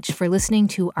so much for listening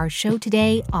to our show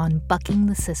today on Bucking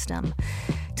the System.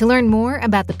 To learn more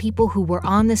about the people who were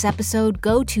on this episode,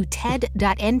 go to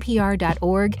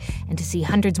ted.npr.org, and to see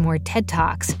hundreds more TED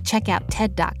Talks, check out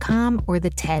TED.com or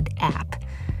the TED app.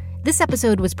 This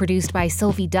episode was produced by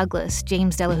Sylvie Douglas,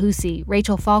 James Delahousie,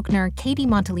 Rachel Faulkner, Katie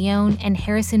Monteleone, and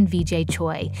Harrison Vijay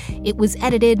Choi. It was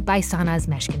edited by Sanaz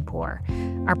Meshkinpour.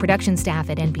 Our production staff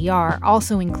at NPR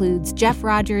also includes Jeff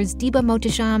Rogers, Deba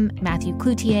Mohtasham, Matthew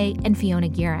Cloutier, and Fiona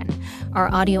Guerin.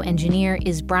 Our audio engineer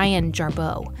is Brian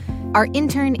Jarboe. Our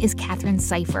intern is Catherine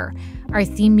Cipher. Our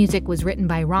theme music was written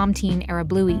by Ramteen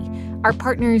Arablouei. Our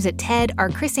partners at TED are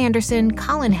Chris Anderson,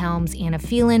 Colin Helms, Anna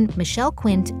Phelan, Michelle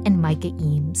Quint, and Micah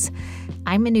Eames.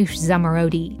 I'm Manoush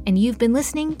Zomorodi, and you've been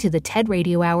listening to the TED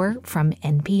Radio Hour from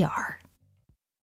NPR.